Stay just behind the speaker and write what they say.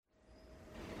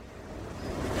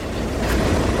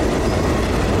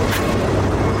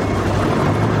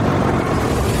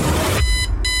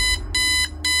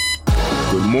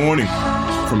morning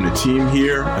from the team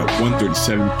here at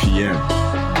 1:37 p.m.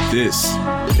 This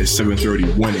is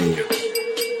 7:31 a.m.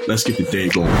 Let's get the day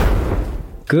going.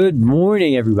 Good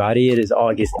morning, everybody. It is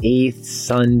August 8th,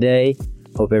 Sunday.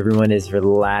 Hope everyone is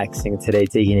relaxing today,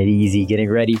 taking it easy, getting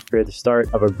ready for the start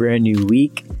of a brand new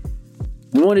week.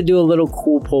 We want to do a little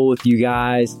cool poll with you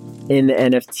guys in the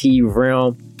NFT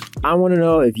realm. I want to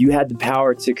know if you had the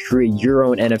power to create your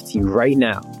own NFT right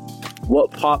now.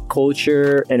 What pop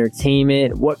culture,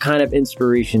 entertainment, what kind of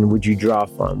inspiration would you draw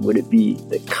from? Would it be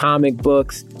the comic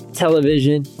books,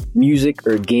 television, music,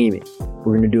 or gaming?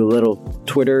 We're going to do a little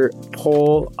Twitter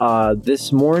poll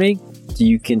this morning, so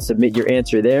you can submit your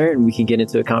answer there and we can get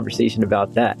into a conversation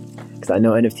about that. Because I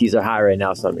know NFTs are high right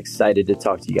now, so I'm excited to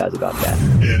talk to you guys about that.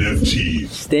 NFTs.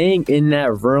 Staying in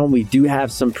that realm, we do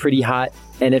have some pretty hot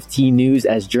NFT news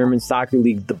as German soccer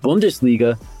league, the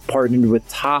Bundesliga, partnered with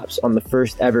Topps on the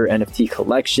first ever NFT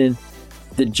collection.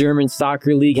 The German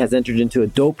Soccer League has entered into a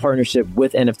dope partnership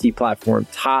with NFT platform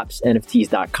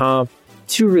ToppsNFTs.com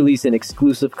to release an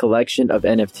exclusive collection of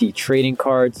NFT trading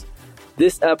cards.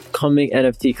 This upcoming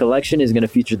NFT collection is going to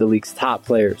feature the league's top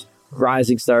players,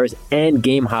 rising stars, and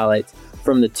game highlights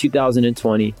from the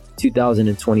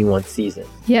 2020-2021 season.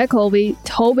 Yeah, Colby.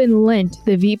 Tobin Lint,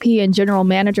 the VP and General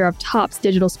Manager of Topps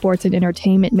Digital Sports and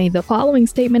Entertainment, made the following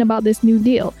statement about this new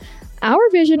deal. Our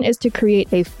vision is to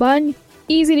create a fun,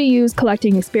 easy-to-use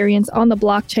collecting experience on the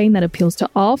blockchain that appeals to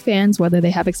all fans, whether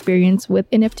they have experience with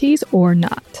NFTs or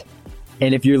not.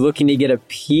 And if you're looking to get a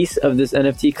piece of this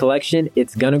NFT collection,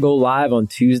 it's going to go live on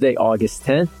Tuesday, August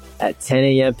 10th at 10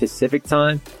 a.m. Pacific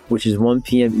time, which is 1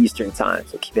 p.m. Eastern time.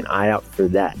 So keep an eye out for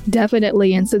that.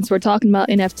 Definitely. And since we're talking about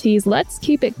NFTs, let's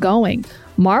keep it going.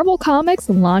 Marvel Comics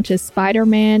launches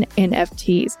Spider-Man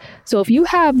NFTs. So if you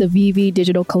have the VV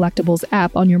Digital Collectibles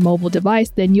app on your mobile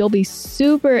device, then you'll be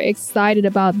super excited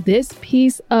about this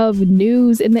piece of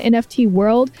news in the NFT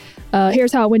world.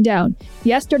 Here's how it went down.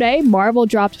 Yesterday, Marvel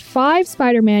dropped 5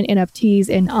 Spider-Man NFTs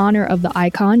in honor of the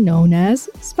icon known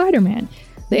as Spider-Man.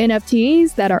 The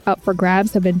NFTs that are up for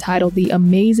grabs have been titled The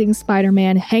Amazing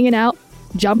Spider-Man Hanging Out,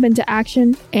 Jump Into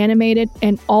Action, Animated,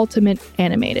 and Ultimate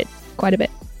Animated. Quite a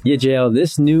bit. Yeah, JL,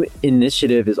 this new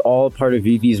initiative is all part of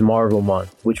VV's Marvel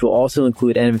Month, which will also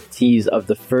include NFTs of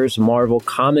the first Marvel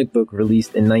comic book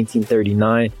released in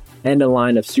 1939 and a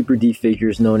line of Super D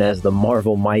figures known as the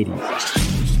Marvel Mighties.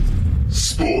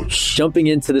 Sports. Jumping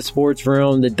into the sports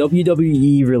realm, the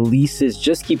WWE releases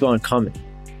just keep on coming.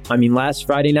 I mean, last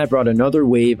Friday night brought another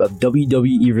wave of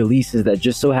WWE releases that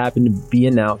just so happened to be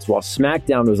announced while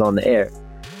SmackDown was on the air.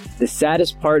 The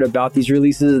saddest part about these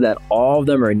releases is that all of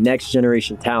them are next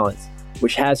generation talents,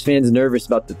 which has fans nervous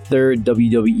about the third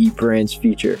WWE brand's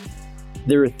future.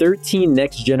 There are 13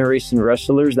 next generation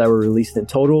wrestlers that were released in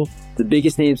total. The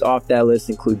biggest names off that list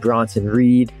include Bronson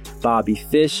Reed, Bobby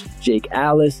Fish, Jake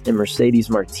Atlas, and Mercedes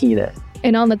Martinez.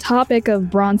 And on the topic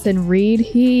of Bronson Reed,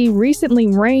 he recently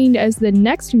reigned as the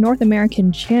next North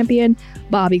American champion.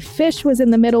 Bobby Fish was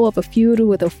in the middle of a feud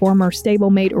with a former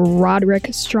stablemate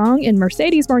Roderick Strong, and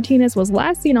Mercedes Martinez was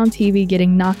last seen on TV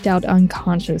getting knocked out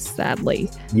unconscious, sadly.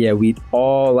 Yeah, we'd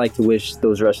all like to wish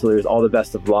those wrestlers all the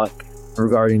best of luck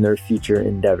regarding their future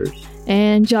endeavors.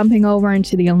 And jumping over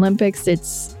into the Olympics,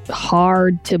 it's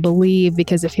hard to believe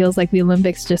because it feels like the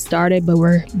Olympics just started, but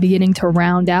we're beginning to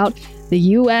round out. The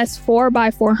U.S.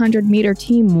 4x400 meter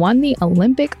team won the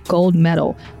Olympic gold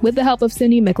medal with the help of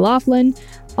Cindy McLaughlin,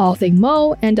 Althing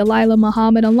Mo, and Delilah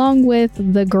Muhammad, along with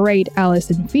the great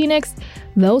Allison Phoenix.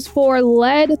 Those four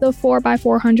led the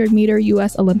 4x400 meter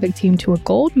U.S. Olympic team to a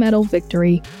gold medal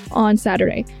victory on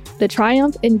Saturday. The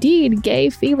triumph indeed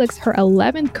gave Felix her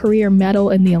 11th career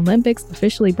medal in the Olympics,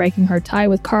 officially breaking her tie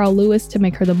with Carl Lewis to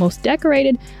make her the most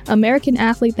decorated American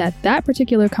athlete that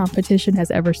particular competition has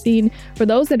ever seen. For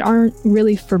those that aren't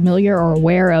really familiar or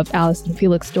aware of Allison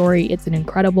Felix's story, it's an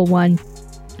incredible one.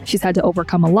 She's had to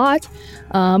overcome a lot.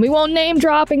 We won't name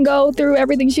drop and go through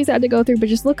everything she's had to go through, but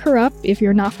just look her up if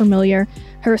you're not familiar.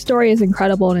 Her story is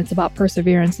incredible, and it's about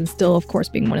perseverance and still, of course,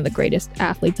 being one of the greatest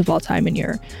athletes of all time in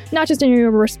not just in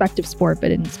your respective sport, but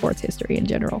in sports history in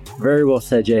general. Very well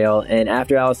said, JL. And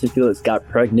after Allison Felix got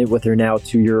pregnant with her now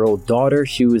 2-year-old daughter,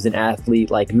 she was an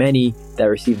athlete like many that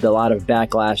received a lot of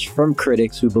backlash from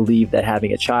critics who believed that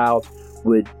having a child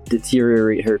would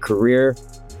deteriorate her career.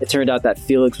 It turned out that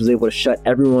Felix was able to shut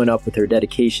everyone up with her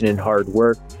dedication and hard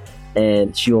work,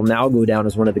 and she will now go down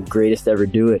as one of the greatest to ever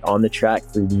do it on the track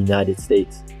for the United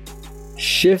States.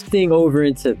 Shifting over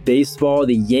into baseball,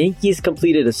 the Yankees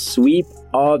completed a sweep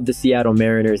of the Seattle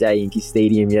Mariners at Yankee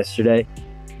Stadium yesterday.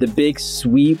 The big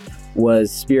sweep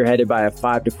was spearheaded by a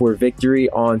 5-4 victory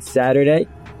on Saturday.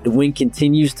 The win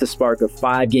continues to spark a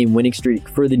 5-game winning streak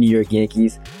for the New York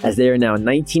Yankees, as they are now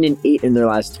 19-8 in their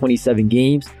last 27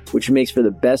 games, which makes for the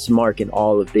best mark in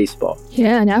all of baseball.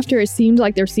 Yeah, and after it seemed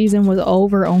like their season was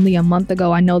over only a month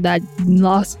ago, I know that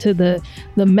loss to the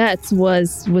Mets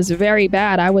was very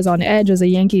bad. I was on edge as a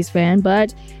Yankees fan,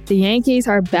 but the Yankees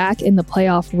are back in the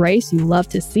playoff race. You love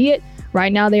to see it.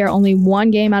 Right now, they are only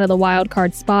 1 game out of the wild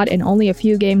card spot and only a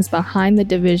few games behind the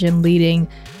division leading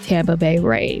Tampa Bay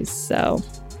Rays. So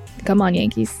come on,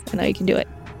 Yankees. I know you can do it.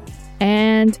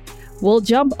 And we'll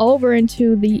jump over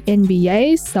into the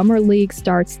NBA. Summer League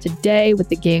starts today with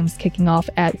the games kicking off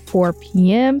at 4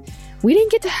 p.m. We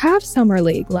didn't get to have Summer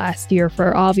League last year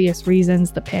for obvious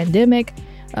reasons, the pandemic.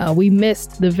 We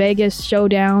missed the Vegas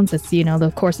showdowns. It's,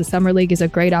 of course, the Summer League is a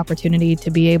great opportunity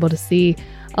to be able to see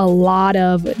a lot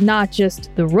of not just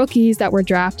the rookies that were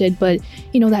drafted, but,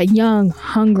 that young,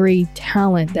 hungry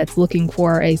talent that's looking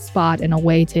for a spot and a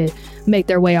way to make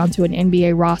their way onto an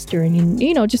NBA roster and,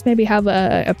 just maybe have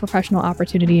a professional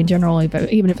opportunity in general,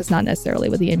 even if it's not necessarily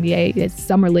with the NBA.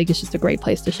 Summer League is just a great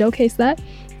place to showcase that.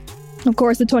 Of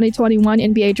course, the 2021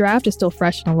 NBA draft is still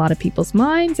fresh in a lot of people's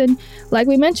minds. And like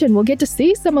we mentioned, we'll get to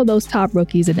see some of those top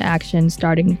rookies in action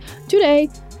starting today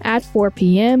at 4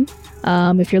 p.m.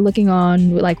 If you're looking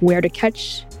on where to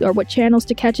catch or what channels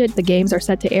to catch it, the games are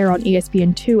set to air on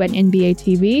ESPN2 and NBA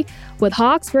TV, with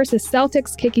Hawks versus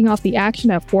Celtics kicking off the action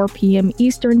at 4 p.m.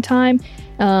 Eastern time.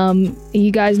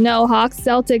 You guys know Hawks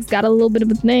Celtics got a little bit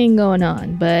of a thing going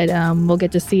on, but we'll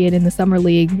get to see it in the Summer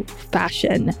League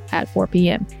fashion at 4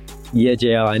 p.m. Yeah,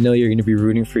 JL, I know you're going to be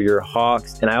rooting for your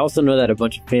Hawks, and I also know that a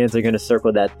bunch of fans are going to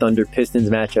circle that Thunder-Pistons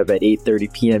matchup at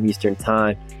 8:30 p.m. Eastern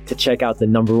Time to check out the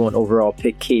number 1 overall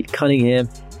pick, Cade Cunningham,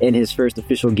 in his first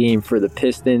official game for the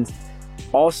Pistons.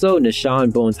 Also,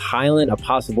 Nishan Bones Highland, a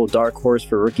possible dark horse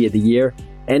for Rookie of the Year,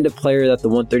 and a player that the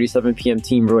 1:37 p.m.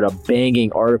 team wrote a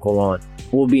banging article on,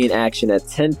 will be in action at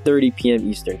 10:30 p.m.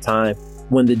 Eastern Time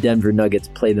when the Denver Nuggets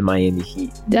play the Miami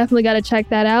Heat. Definitely got to check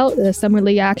that out. The Summer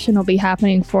League action will be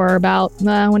happening for about,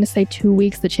 I want to say 2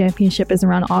 weeks. The championship is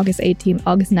around August 18th,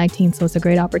 August 19th, so it's a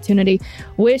great opportunity.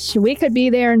 Wish we could be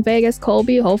there in Vegas,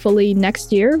 Colby. Hopefully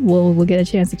next year we'll get a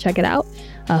chance to check it out.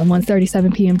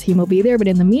 1:37 p.m. team will be there. But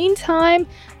in the meantime,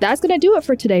 that's going to do it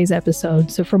for today's episode.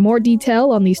 So for more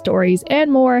detail on these stories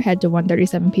and more, head to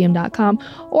 137pm.com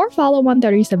or follow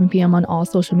 137pm on all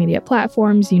social media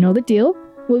platforms. You know the deal.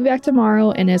 We'll be back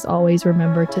tomorrow, and as always,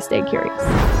 remember to stay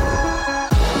curious.